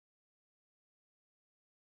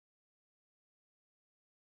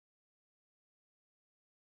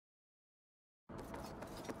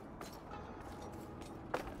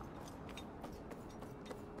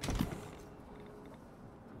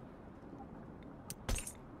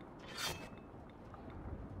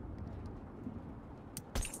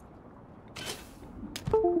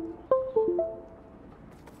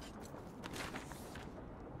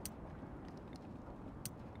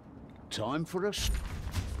Time for a...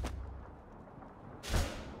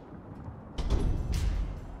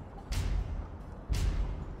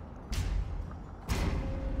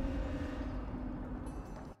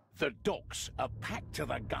 The docks are packed to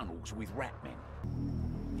the gunwales with ratmen.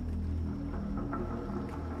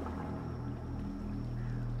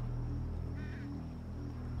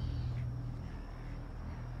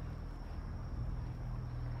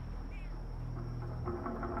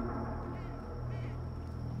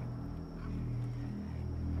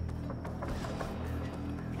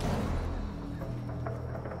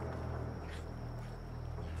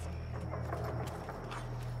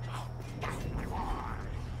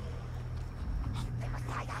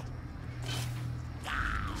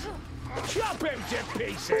 Chop him to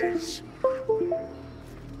pieces!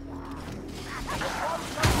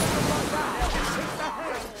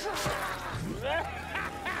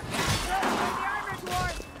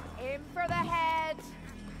 Aim for the head!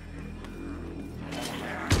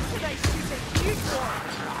 They shoot a huge one!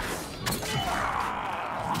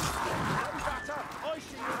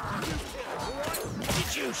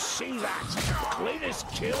 Did you see that? Cleanest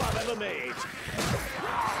kill I've ever made.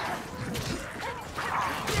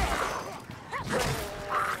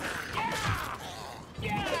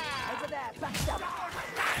 Over there, back up!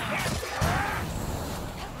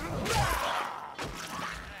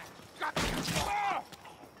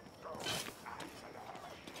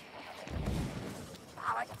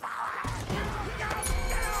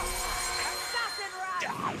 Assassin rat!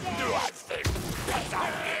 Do I think that's on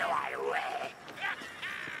you, I will?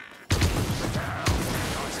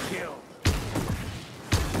 Nice kill.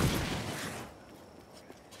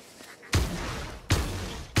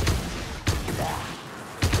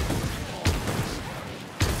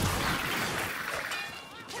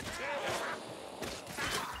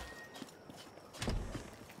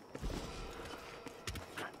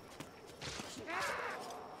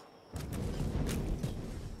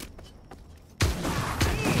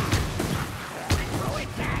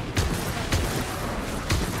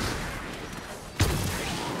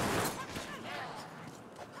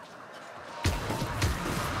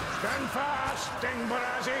 Stand fast, Ding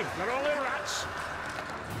Barazzi. They're only rats.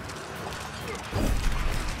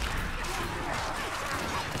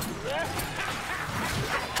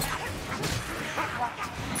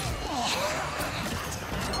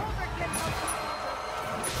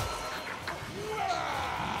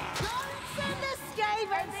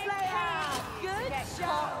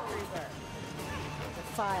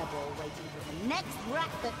 Fireball waiting for the next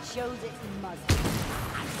rat that shows its muzzle.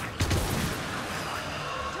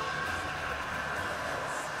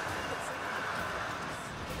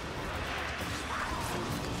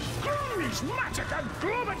 Charismatic and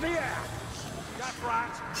globe at the air! That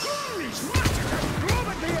rat! Charismatic and globe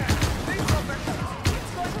at the air! Think of it!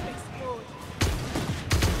 It's going to explode.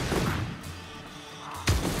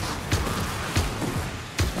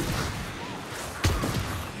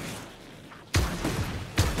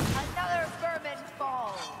 Another vermin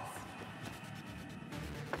falls.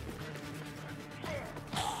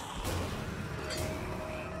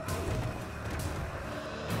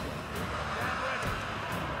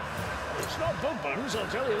 It's not bug buns, I'll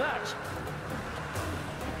tell you that.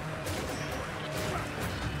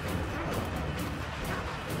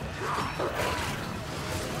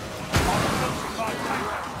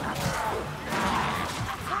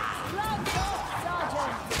 Gloves off,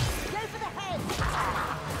 Sergeant! Go for the head!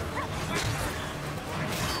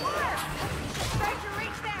 Trying to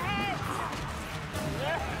reach their heads.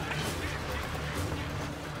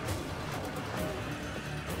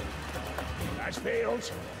 Nice fields.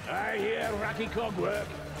 I hear ratty cog work.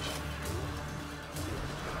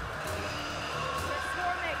 They're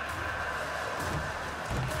swarming.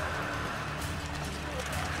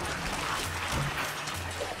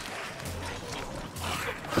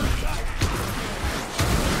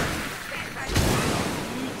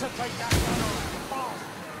 Need to take that one on.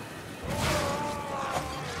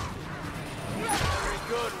 Very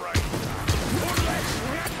good, right? One less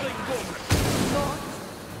rattling gun. Lord,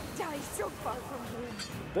 die so far from home.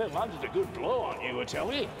 They landed a good blow on you, I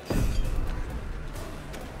tell you.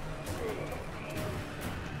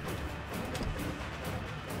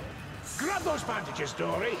 Grab those bandages,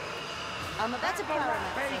 Dory. I'm a better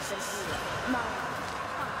paramedic than you. My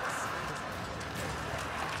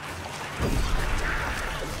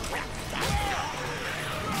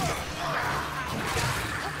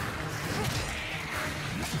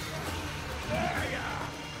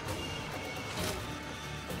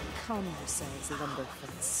calm yourselves,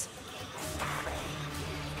 lumberfoots.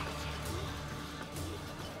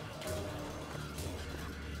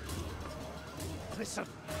 Listen,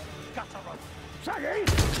 Gutterer! Saggy!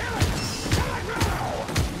 Kill it! Kill it now!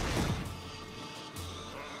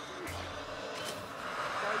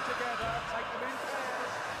 Go together, take them in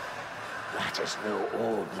pairs. That is no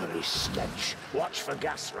ordinary stench. Watch for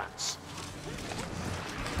gas rats.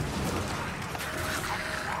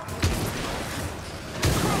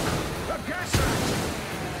 The gas rat!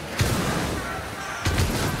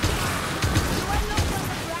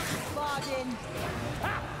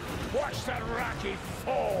 Ha! Watch that Raki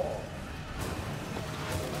fall!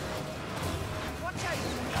 Watch out,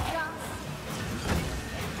 Gus.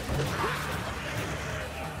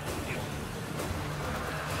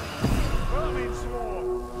 Vermin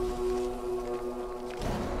swarm!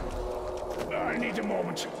 I need a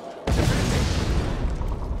moment.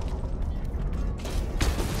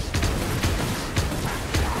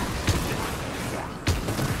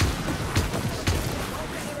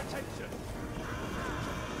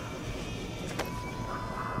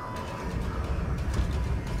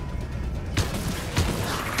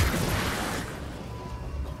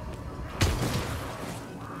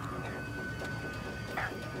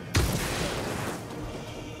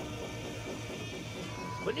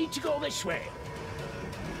 We need to go this way.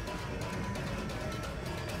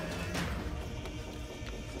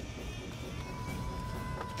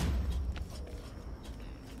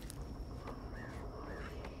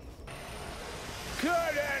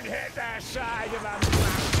 Couldn't hit the side of a mountain.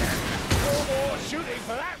 No more shooting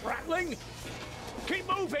for that rattling. Keep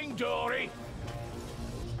moving, Dory.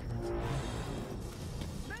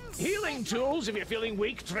 Healing tools if you're feeling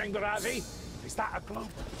weak, Trengarazi. Is that a glove?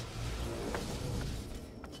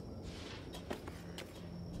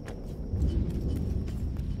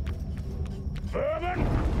 Vermin,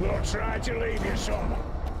 we'll try to leave you some.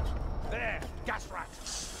 There, gas rat.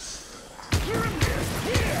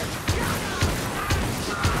 Here!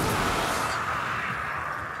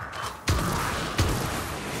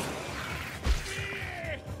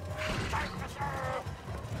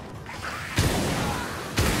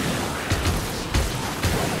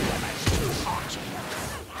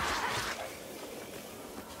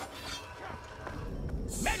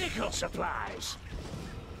 Medical supplies.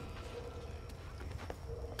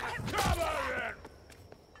 Come on!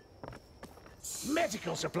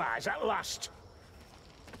 Medical supplies at last.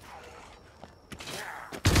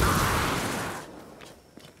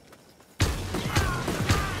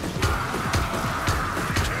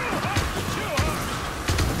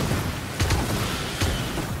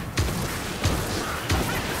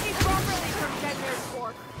 He's properly from Deadman's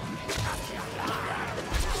Fork.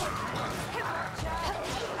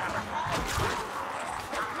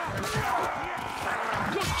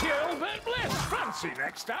 Good kill, but less fancy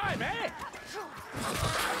next time, eh?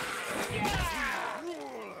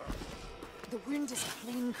 The wound is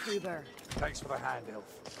clean, Kruber. Thanks for the hand, Elf.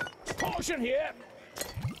 Potion here!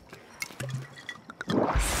 Do you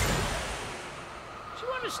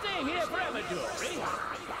want to stay here forever, Dory?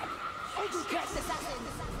 Correct assassin!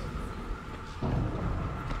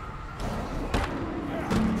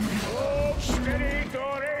 Oh, steady,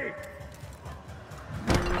 Dory!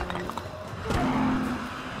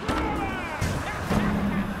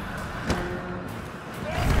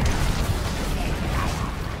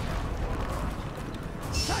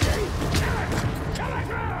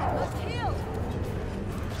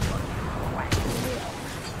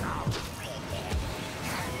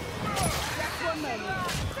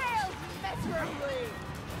 Failed miserably.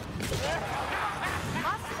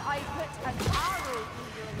 Must I put an arrow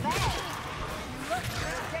through your leg? You look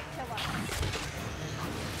ridiculous.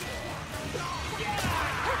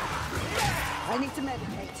 I need to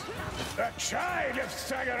medicate. A child of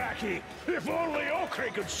Sagaraki! If only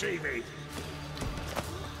Okri could see me!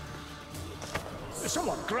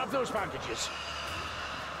 Someone grab those bandages.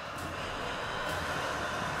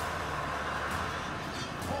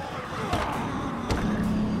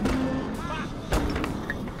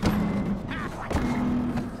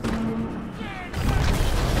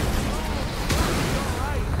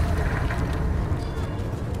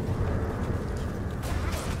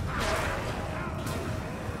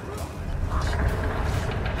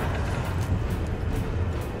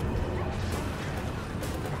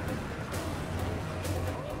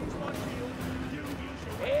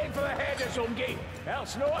 Aim for the head, Zungi,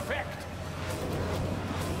 else no effect!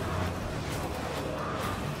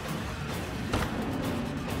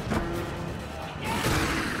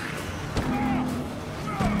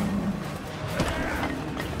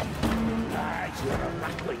 Right, you're a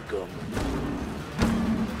rattling gun.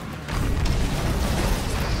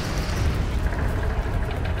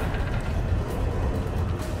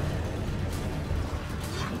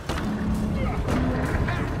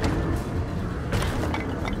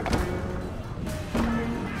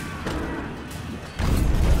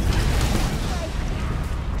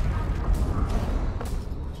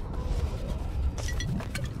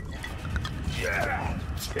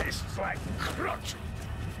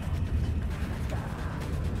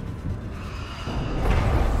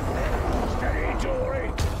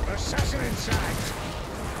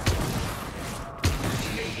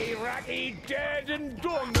 me dead and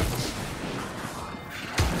done. Smile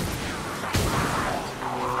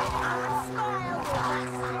with that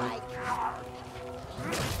strike.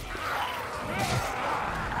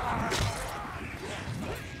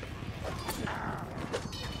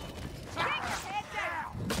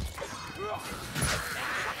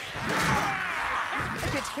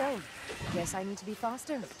 Good kill. Guess I need to be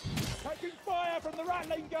faster. Taking fire from the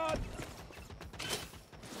rattling gun.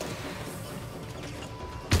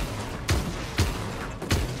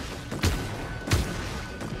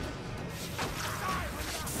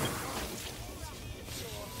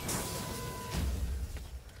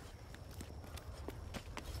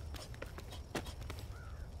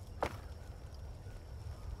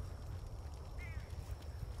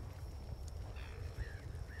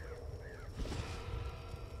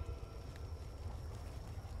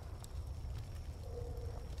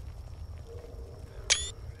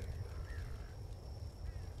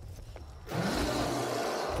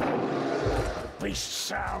 Beast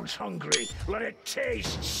sounds hungry. Let it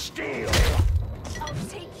taste steel. I'll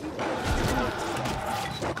take you. I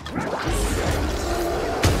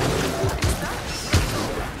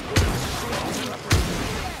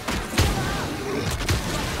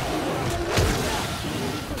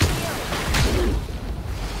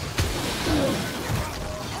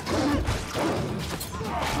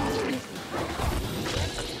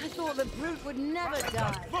thought the brute would never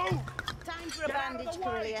die. Move! Time for a Get out of bandage, the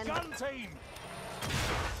way, Quillian. gun team!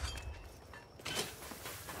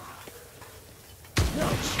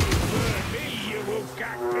 Don't you burn me, you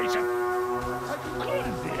wolf-gag piece of...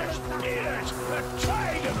 Goodness, beers! A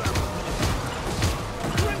tide of them!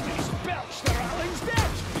 Grimby's belch, the rattling's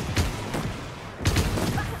dead!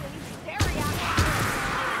 Very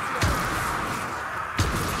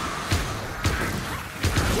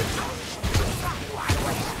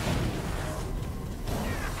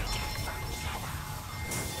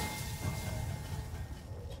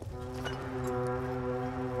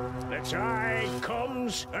The tide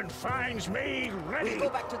comes and finds me ready. We'll go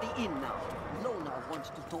back to the inn now. Lona wants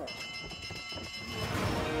to talk.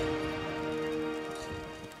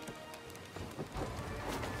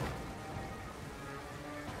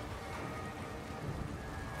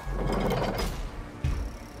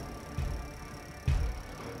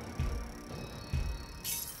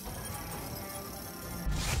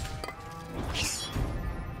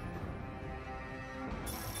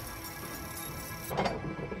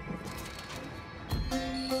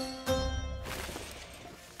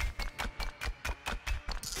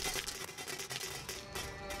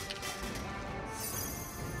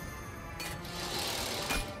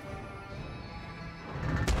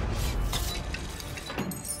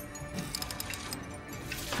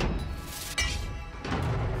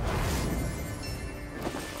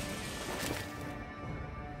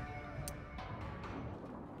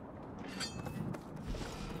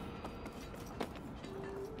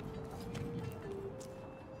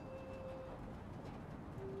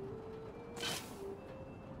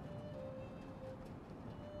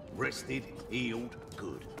 Rested, healed,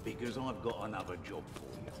 good, because I've got another job for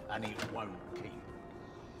you, and it won't keep